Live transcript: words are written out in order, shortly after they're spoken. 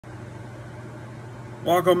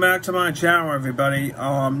Welcome back to my channel, everybody.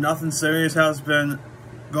 Nothing serious has been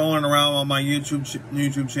going around on my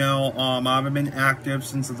YouTube channel. I haven't been active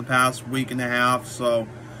since the past week and a half, so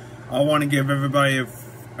I want to give everybody a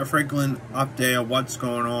frequent update of what's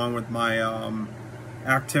going on with my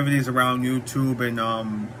activities around YouTube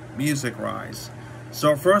and Music Rise.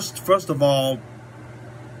 So first of all,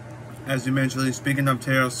 as you mentioned, speaking of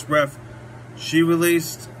Taylor Swift, she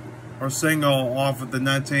released her single off of the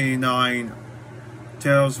 1989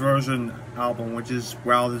 Taylor's Version album, which is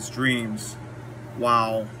Wildest Dreams.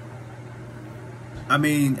 Wow. I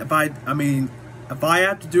mean, if I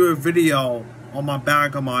had to do a video on my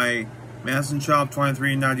back of my Madison Shop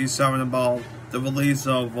 2397 about the release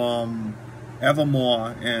of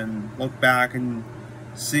Evermore and look back and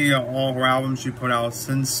see all her albums she put out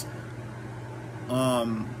since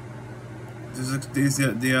the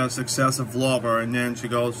success of Lover, and then she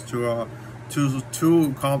goes to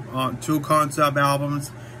two concept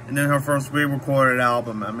albums, and then her first re-recorded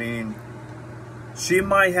album. I mean, she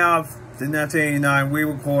might have the 1989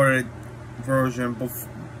 re-recorded version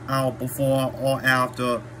out before or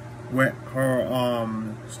after with her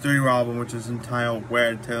studio album, which is entitled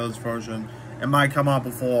Weird Taylor's Version. It might come out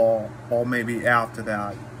before or maybe after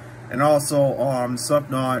that. And also,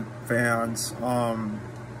 Slipknot fans,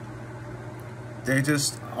 they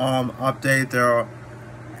just update their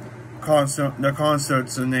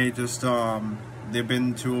concerts, and they just they've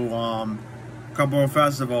been to a couple of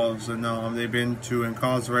festivals, and they've been to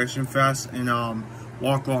Incarceration Fest in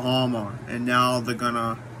Oklahoma, and now they're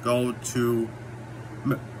gonna go to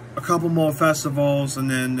a couple more festivals, and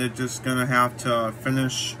then they're just gonna have to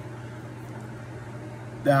finish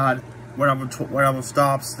that whatever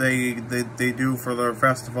stops they do for their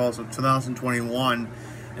festivals of 2021,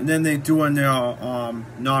 and then they doing their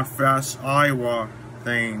Knotfest Iowa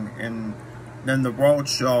thing, and then the road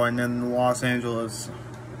show, and then the Los Angeles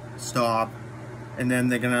stop, and then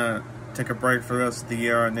they're gonna take a break for the rest of the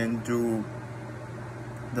year, and then do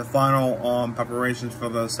the final preparations for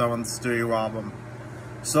the 7th studio album.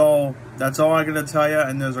 So that's all I'm gonna tell you.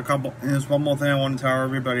 And there's one more thing I want to tell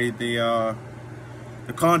everybody. The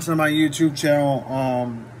content of my YouTube channel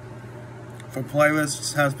for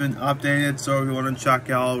playlists has been updated, so if you want to check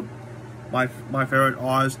out my favorite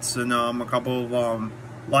artists and a couple of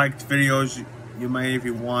liked videos, you may if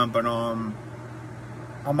you want, but I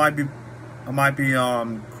might be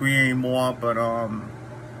creating more, but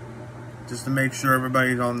just to make sure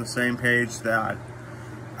everybody's on the same page, that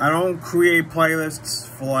I don't create playlists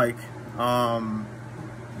for like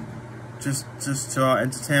just to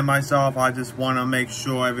entertain myself. I just want to make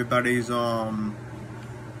sure everybody's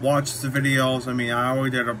watch the videos. I mean, I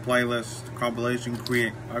already did a playlist compilation.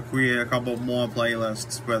 I created a couple more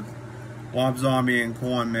playlists with Rob Zombie and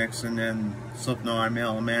Korn mix, and then Slipknot and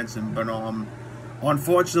Marilyn Manson. But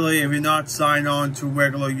unfortunately, if you're not signed on to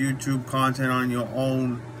regular YouTube content on your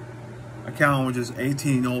own account, which is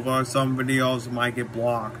 18 over, some videos might get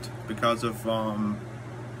blocked because of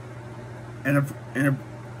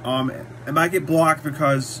it might get blocked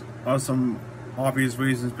because of some obvious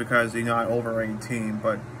reasons, because you're not over 18.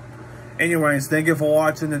 But anyways, thank you for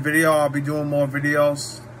watching the video. I'll be doing more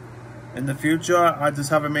videos in the future. I just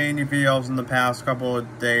haven't made any videos in the past couple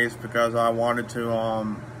of days because I wanted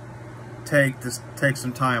to take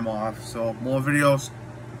some time off. So more videos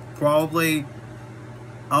probably,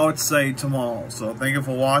 I would say, tomorrow. So thank you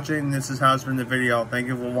for watching. This has been the video. Thank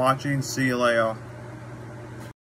you for watching. See you later.